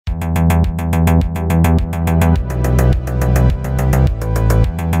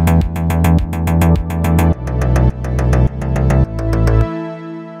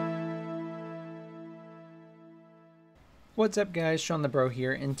What's up guys, Shawnthebro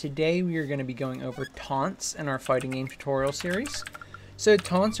here, and today we are going to be going over taunts in our fighting game tutorial series. So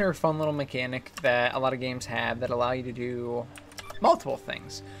taunts are a fun little mechanic that a lot of games have that allow you to do multiple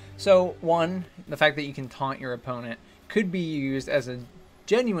things. So one, the fact that you can taunt your opponent could be used as a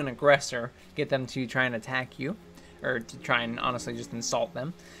genuine aggressor, get them to try and attack you, or to try and honestly just insult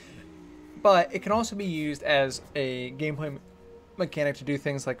them. But it can also be used as a gameplay mechanic to do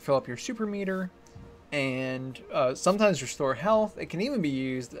things like fill up your super meter, and sometimes restore health. It can even be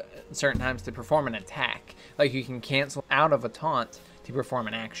used at certain times to perform an attack. Like you can cancel out of a taunt to perform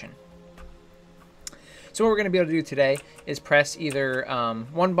an action. So what we're going to be able to do today is press either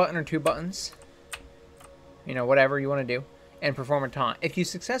one button or two buttons, you know, whatever you want to do, and perform a taunt. If you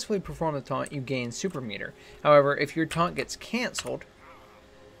successfully perform the taunt, you gain super meter. However, if your taunt gets canceled,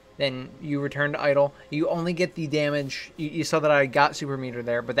 then you return to idle. You only get the damage. You saw that I got super meter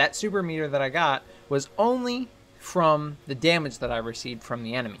there, but that super meter that I got was only from the damage that I received from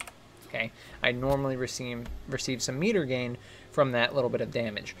the enemy. Okay, I normally receive some meter gain from that little bit of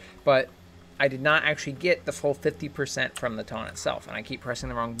damage, but I did not actually get the full 50% from the taunt itself, and I keep pressing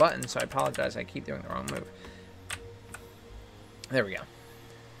the wrong button, so I apologize. I keep doing the wrong move. There we go.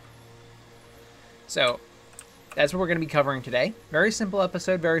 So that's what we're going to be covering today. Very simple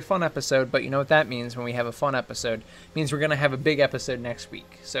episode, very fun episode, but you know what that means when we have a fun episode. It means we're going to have a big episode next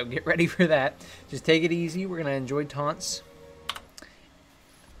week. So get ready for that. Just take it easy. We're going to enjoy taunts.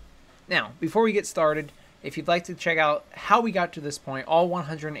 Now, before we get started, if you'd like to check out how we got to this point, all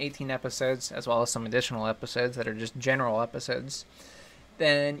 118 episodes, as well as some additional episodes that are just general episodes,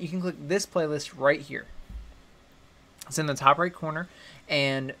 then you can click this playlist right here. It's in the top right corner,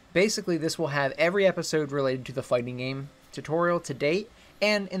 and basically this will have every episode related to the fighting game tutorial to date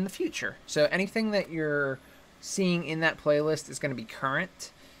and in the future. So anything that you're seeing in that playlist is going to be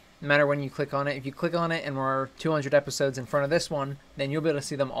current, no matter when you click on it. If you click on it and we're 200 episodes in front of this one, then you'll be able to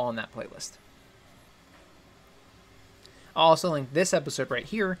see them all in that playlist. I'll also link this episode right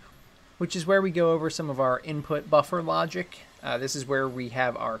here, which is where we go over some of our input buffer logic. This is where we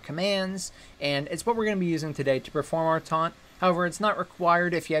have our commands, and it's what we're going to be using today to perform our taunt. However, it's not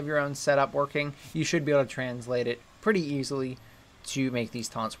required. If you have your own setup working, you should be able to translate it pretty easily to make these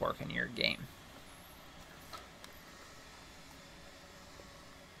taunts work in your game.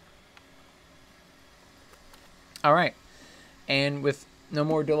 Alright, and with no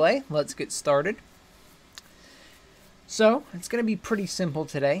more delay, let's get started. So, it's going to be pretty simple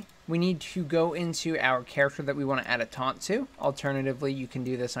today. We need to go into our character that we want to add a taunt to. Alternatively, you can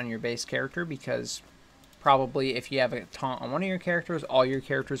do this on your base character, because probably if you have a taunt on one of your characters, all your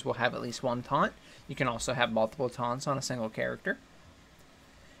characters will have at least one taunt. You can also have multiple taunts on a single character.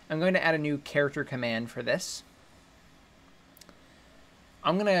 I'm going to add a new character command for this.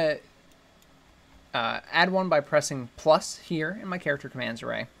 I'm going to add one by pressing plus here in my character commands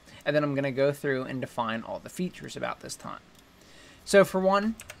array. And then I'm going to go through and define all the features about this taunt. So for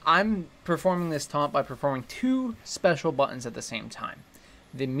one, I'm performing this taunt by performing two special buttons at the same time.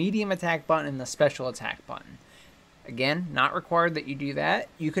 The medium attack button and the special attack button. Again, not required that you do that.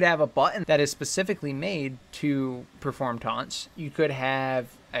 You could have a button that is specifically made to perform taunts. You could have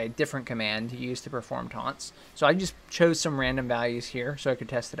a different command to use to perform taunts. So I just chose some random values here so I could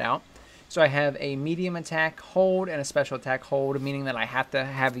test it out. So I have a medium attack hold and a special attack hold, meaning that I have to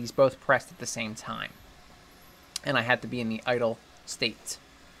have these both pressed at the same time. And I have to be in the idle state.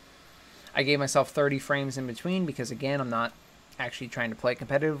 I gave myself 30 frames in between because, again, I'm not actually trying to play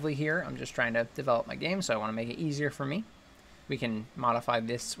competitively here. I'm just trying to develop my game, so I want to make it easier for me. We can modify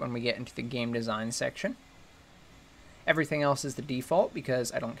this when we get into the game design section. Everything else is the default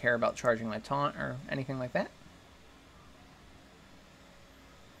because I don't care about charging my taunt or anything like that.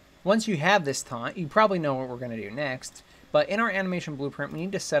 Once you have this taunt, you probably know what we're going to do next, but in our animation blueprint, we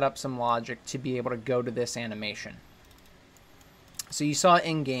need to set up some logic to be able to go to this animation. So you saw it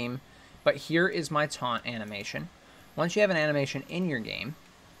in-game, but here is my taunt animation. Once you have an animation in your game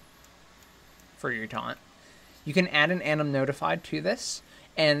for your taunt, you can add an anim notified to this,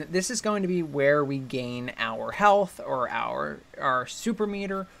 and this is going to be where we gain our health or our super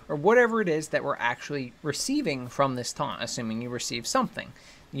meter or whatever it is that we're actually receiving from this taunt, assuming you receive something.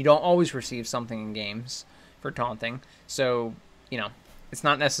 You don't always receive something in games for taunting, so, you know, it's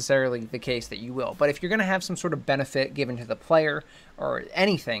not necessarily the case that you will. But if you're going to have some sort of benefit given to the player, or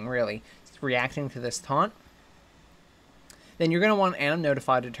anything really, reacting to this taunt, then you're going to want anim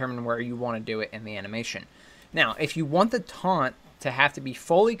notify to determine where you want to do it in the animation. Now, if you want the taunt to have to be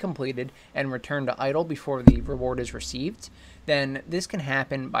fully completed and return to idle before the reward is received, then this can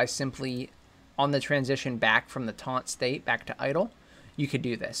happen by simply, on the transition back from the taunt state back to idle, you could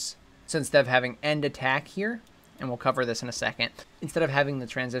do this. So instead of having end attack here, and we'll cover this in a second. Instead of having the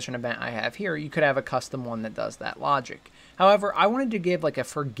transition event I have here, you could have a custom one that does that logic. However, I wanted to give like a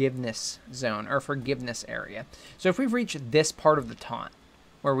forgiveness zone or forgiveness area. So if we've reached this part of the taunt,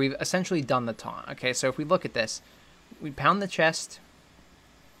 where we've essentially done the taunt, okay, so if we look at this, we pound the chest,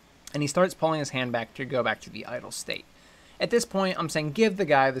 and he starts pulling his hand back to go back to the idle state. At this point, I'm saying give the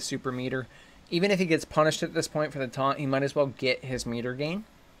guy the super meter. Even if he gets punished at this point for the taunt, he might as well get his meter gain.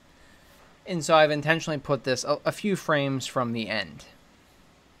 And so I've intentionally put this a few frames from the end.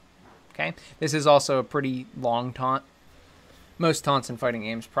 Okay, this is also a pretty long taunt. Most taunts in fighting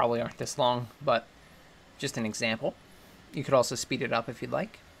games probably aren't this long, but just an example. You could also speed it up if you'd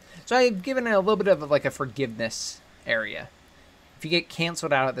like. So I've given it a little bit of like a forgiveness area. If you get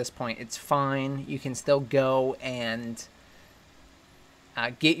canceled out at this point, it's fine. You can still go and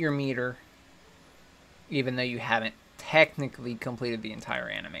get your meter, even though you haven't technically completed the entire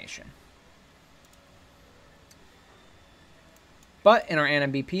animation. But in our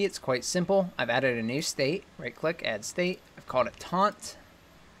AnimBP, it's quite simple. I've added a new state. Right-click, add state. I've called it taunt.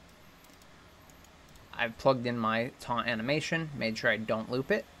 I've plugged in my taunt animation, made sure I don't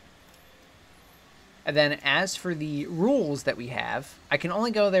loop it. And then as for the rules that we have, I can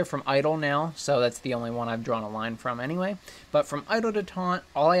only go there from idle now, so that's the only one I've drawn a line from anyway. But from idle to taunt,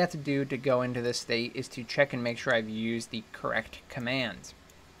 all I have to do to go into this state is to check and make sure I've used the correct command.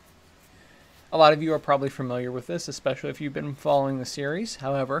 A lot of you are probably familiar with this, especially if you've been following the series.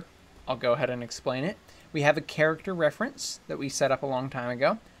 However, I'll go ahead and explain it. We have a character reference that we set up a long time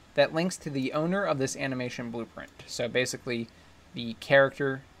ago that links to the owner of this animation blueprint. So basically, the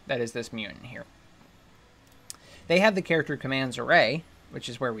character that is this mutant here. They have the character commands array, which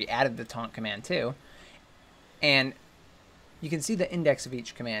is where we added the taunt command to, and you can see the index of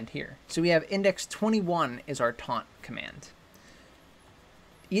each command here. So we have index 21 is our taunt command.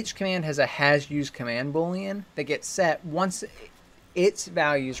 Each command has a has used command boolean that gets set once its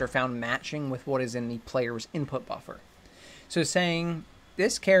values are found matching with what is in the player's input buffer. So saying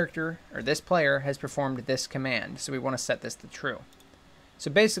this character or this player has performed this command, so we want to set this to true.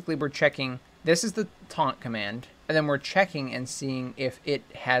 So basically we're checking, this is the taunt command, and then we're checking and seeing if it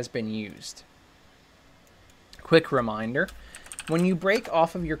has been used. Quick reminder, when you break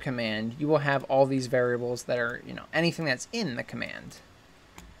off of your command, you will have all these variables that are, anything that's in the command,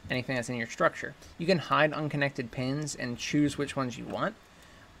 anything that's in your structure. You can hide unconnected pins and choose which ones you want.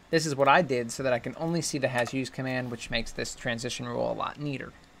 This is what I did so that I can only see the has used command, which makes this transition rule a lot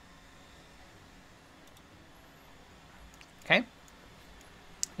neater. Okay?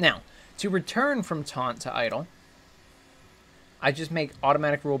 Now, to return from taunt to idle, I just make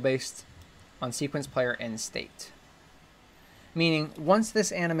automatic rule based on sequence player end state. Meaning, once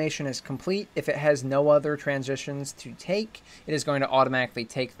this animation is complete, if it has no other transitions to take, it is going to automatically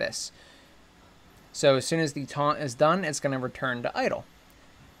take this. So as soon as the taunt is done, it's going to return to idle.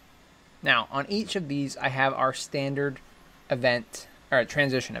 Now, on each of these, I have our standard event, or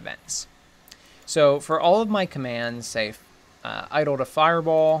transition events. So for all of my commands, say idle to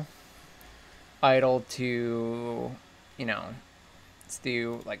fireball, idle to, let's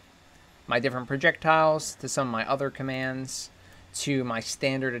do like my different projectiles, to some of my other commands, to my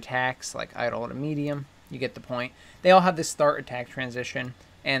standard attacks like idle to medium. You get the point. They all have this start attack transition,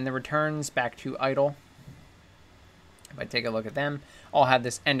 and the returns back to idle, if I take a look at them, all have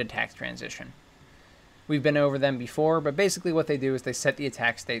this end attack transition. We've been over them before, but basically what they do is they set the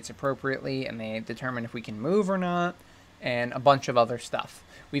attack states appropriately, and they determine if we can move or not, and a bunch of other stuff.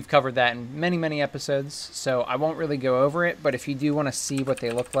 We've covered that in many, many episodes, so I won't really go over it, but if you do want to see what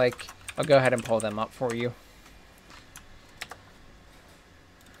they look like, I'll go ahead and pull them up for you.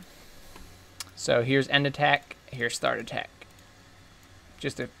 So here's end attack, here's start attack.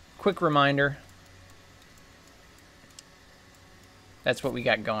 Just a quick reminder, that's what we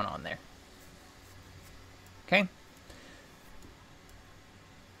got going on there. Okay?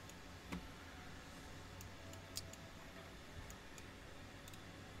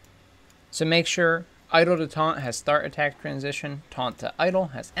 So make sure idle to taunt has start attack transition, taunt to idle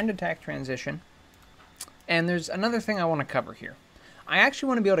has end attack transition. And there's another thing I want to cover here. I actually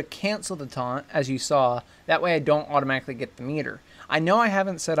want to be able to cancel the taunt, as you saw, that way I don't automatically get the meter. I know I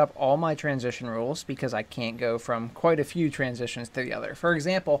haven't set up all my transition rules because I can't go from quite a few transitions to the other. For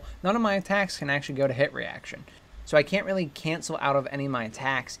example, none of my attacks can actually go to hit reaction. So I can't really cancel out of any of my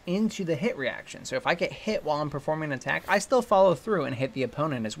attacks into the hit reaction. So if I get hit while I'm performing an attack, I still follow through and hit the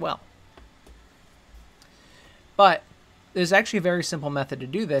opponent as well. But there's actually a very simple method to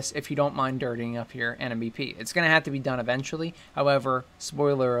do this if you don't mind dirtying up your AnimBP. It's going to have to be done eventually. However,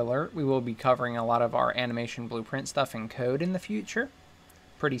 spoiler alert, we will be covering a lot of our animation blueprint stuff in code in the future.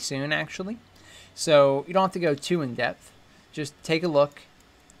 Pretty soon, actually. So you don't have to go too in depth. Just take a look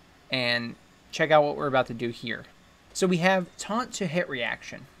and check out what we're about to do here. So we have taunt to hit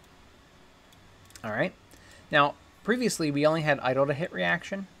reaction. All right. Now, previously we only had idle to hit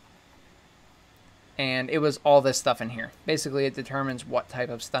reaction. And it was all this stuff in here. Basically, it determines what type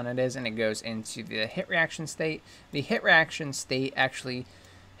of stun it is, and it goes into the hit reaction state. The hit reaction state actually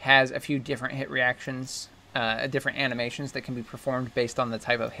has a few different hit reactions, different animations that can be performed based on the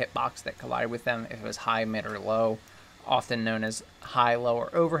type of hitbox that collided with them, if it was high, mid, or low, often known as high, low, or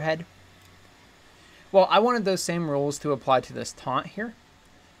overhead. Well, I wanted those same rules to apply to this taunt here.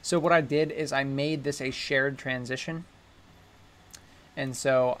 So what I did is I made this a shared transition. And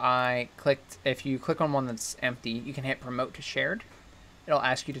so I clicked, if you click on one that's empty, you can hit promote to shared. It'll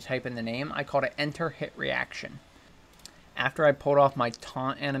ask you to type in the name. I called it enter hit reaction. After I pulled off my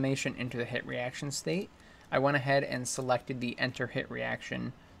taunt animation into the hit reaction state, I went ahead and selected the enter hit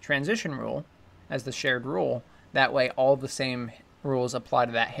reaction transition rule as the shared rule. That way all the same rules apply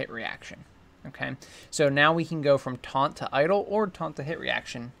to that hit reaction. Okay, so now we can go from taunt to idle or taunt to hit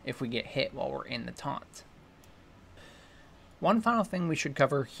reaction if we get hit while we're in the taunt. One final thing we should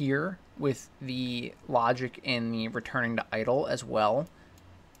cover here with the logic in the returning to idle as well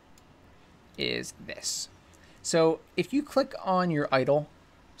is this. So if you click on your idle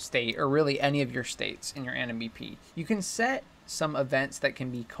state, or really any of your states in your NMBP, you can set some events that can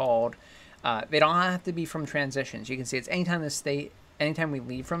be called, they don't have to be from transitions. You can see it's anytime this state, anytime we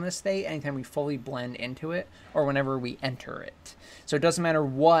leave from this state, anytime we fully blend into it, or whenever we enter it. So it doesn't matter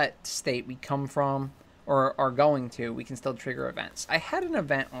what state we come from or are going to, we can still trigger events. I had an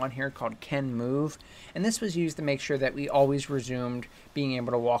event on here called Can Move, and this was used to make sure that we always resumed being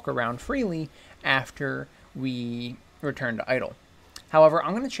able to walk around freely after we return to idle. However,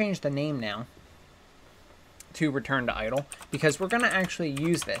 I'm going to change the name now to return to idle because we're going to actually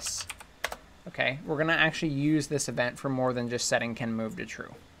use this. Okay, we're going to actually use this event for more than just setting Can Move to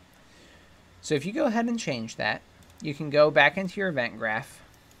true. So if you go ahead and change that, you can go back into your event graph.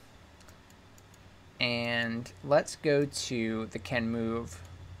 And let's go to the Can Move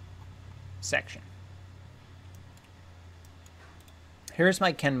section. Here's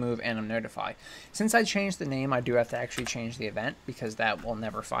my Can Move and Notify. Since I changed the name, I do have to actually change the event because that will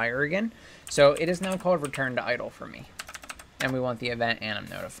never fire again. So it is now called Return to Idle for me. And we want the event and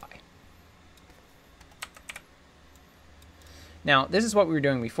Notify. Now, this is what we were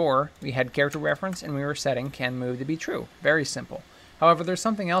doing before. We had character reference and we were setting Can Move to be true. Very simple. However, there's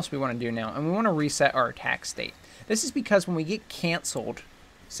something else we want to do now, and we want to reset our attack state. This is because when we get canceled,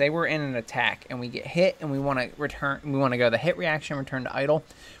 say we're in an attack and we get hit and we want to return, we want to go the hit reaction, return to idle,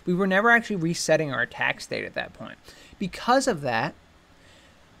 we were never actually resetting our attack state at that point. Because of that,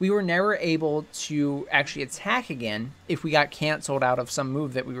 we were never able to actually attack again if we got canceled out of some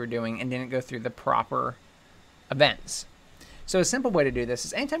move that we were doing and didn't go through the proper events. So a simple way to do this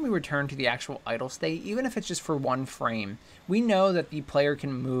is anytime we return to the actual idle state, even if it's just for one frame, we know that the player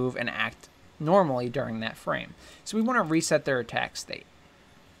can move and act normally during that frame. So we want to reset their attack state.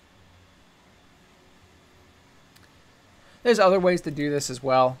 There's other ways to do this as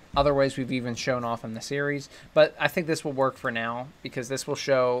well, other ways we've even shown off in the series, but I think this will work for now because this will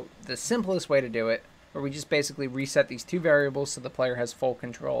show the simplest way to do it, where we just basically reset these two variables so the player has full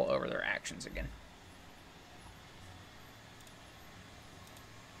control over their actions again.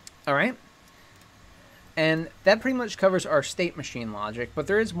 All right, and that pretty much covers our state machine logic, but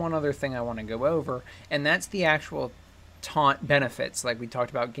there is one other thing I want to go over, and that's the actual taunt benefits, like we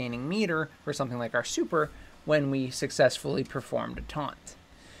talked about gaining meter for something like our super when we successfully performed a taunt.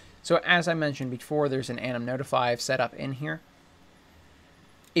 So as I mentioned before, there's an anim notify I've set up in here.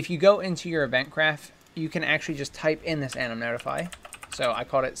 If you go into your event graph, you can actually just type in this anim notify. So I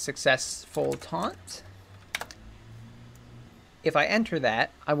called it successful taunt. If I enter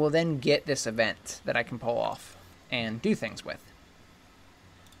that, I will then get this event that I can pull off and do things with.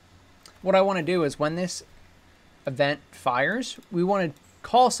 What I want to do is when this event fires, we want to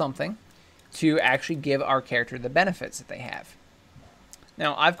call something to actually give our character the benefits that they have.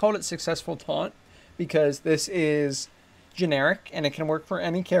 Now, I've called it successful taunt because this is generic and it can work for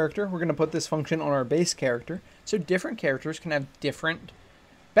any character. We're going to put this function on our base character, so different characters can have different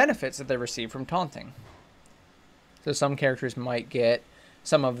benefits that they receive from taunting. So some characters might get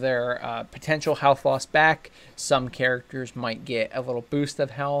some of their potential health loss back. Some characters might get a little boost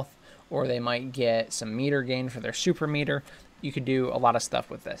of health, or they might get some meter gain for their super meter. You could do a lot of stuff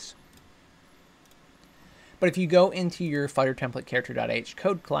with this. But if you go into your fighter template character.h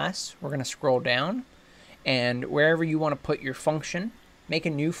code class, we're going to scroll down, and wherever you want to put your function, make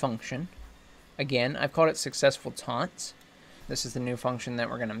a new function. Again, I've called it successful taunts. This is the new function that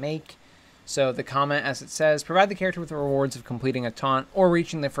we're going to make. So the comment, as it says, provide the character with the rewards of completing a taunt or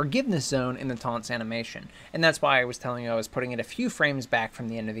reaching the forgiveness zone in the taunt's animation. And that's why I was telling you I was putting it a few frames back from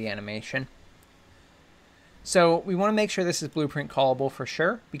the end of the animation. So we want to make sure this is blueprint callable for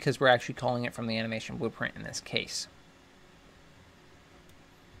sure, because we're actually calling it from the animation blueprint in this case.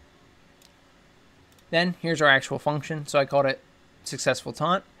 Then here's our actual function. So I called it successful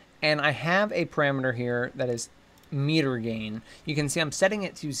taunt, and I have a parameter here that is meter gain. You can see I'm setting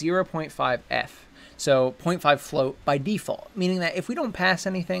it to 0.5f, so 0.5 float by default, meaning that if we don't pass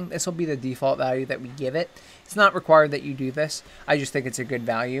anything, this will be the default value that we give it. It's not required that you do this. I just think it's a good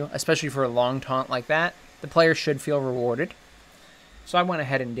value, especially for a long taunt like that. The player should feel rewarded. So I went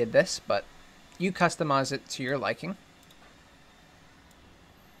ahead and did this, but you customize it to your liking.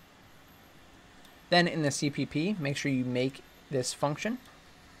 Then in the CPP, make sure you make this function.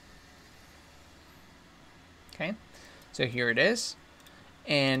 Okay, so here it is.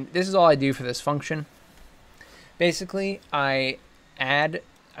 And this is all I do for this function. Basically, I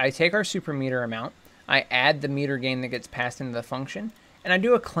take our super meter amount, I add the meter gain that gets passed into the function, and I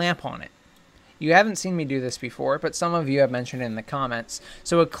do a clamp on it. You haven't seen me do this before, but some of you have mentioned it in the comments.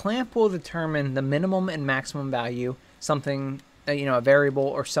 So a clamp will determine the minimum and maximum value something, a variable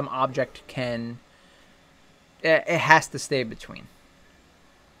or some object can, it has to stay between.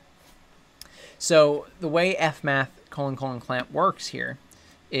 So the way fmath : clamp works here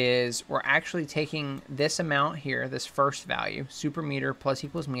is we're actually taking this amount here, this first value, super meter plus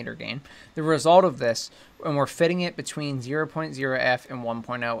equals meter gain, the result of this, and we're fitting it between 0.0f and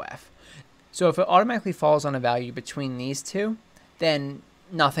 1.0f. So if it automatically falls on a value between these two, then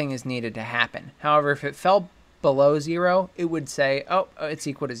nothing is needed to happen. However, if it fell below 0, it would say, oh, it's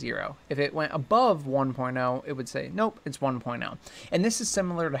equal to 0. If it went above 1.0, it would say, nope, it's 1.0. And this is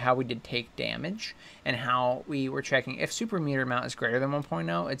similar to how we did take damage and how we were checking if super meter amount is greater than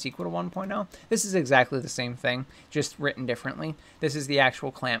 1.0, it's equal to 1.0. This is exactly the same thing, just written differently. This is the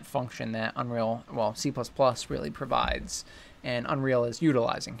actual clamp function that Unreal, well, C++ really provides, and Unreal is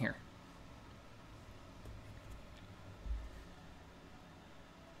utilizing here.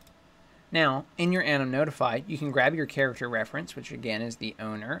 Now, in your anim notify, you can grab your character reference, which again is the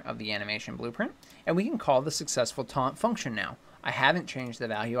owner of the animation blueprint, and we can call the successful taunt function now. I haven't changed the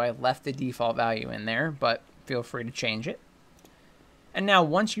value. I left the default value in there, but feel free to change it. And now,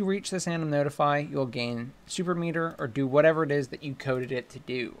 once you reach this anim notify, you'll gain super meter or do whatever it is that you coded it to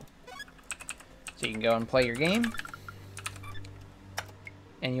do. So you can go and play your game,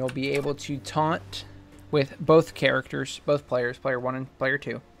 and you'll be able to taunt with both characters, both players, player 1 and player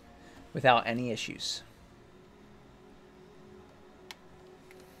 2. Without any issues.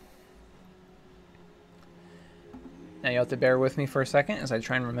 Now you'll have to bear with me for a second as I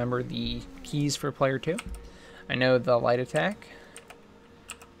try and remember the keys for player 2. I know the light attack,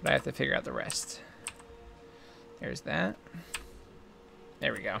 but I have to figure out the rest. There's that.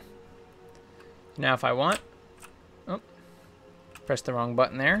 There we go. Now if I want, oh, press the wrong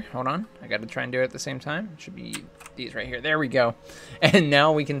button there. Hold on, I got to try and do it at the same time. It should be these right here. There we go. And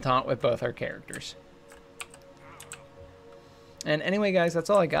now we can taunt with both our characters. And anyway, guys, that's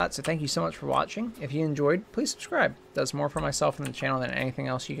all I got. So thank you so much for watching. If you enjoyed, please subscribe. It does more for myself and the channel than anything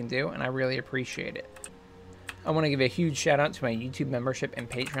else you can do, and I really appreciate it. I want to give a huge shout out to my YouTube membership and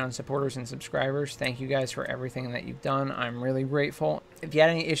Patreon supporters and subscribers. Thank you guys for everything that you've done. I'm really grateful. If you had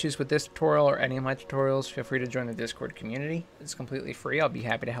any issues with this tutorial or any of my tutorials, feel free to join the Discord community. It's completely free. I'll be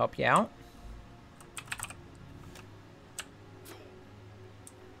happy to help you out.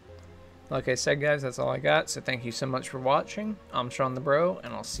 Like I said, guys, that's all I got. So thank you so much for watching. I'm Shawnthebro,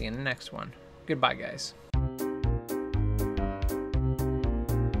 and I'll see you in the next one. Goodbye, guys.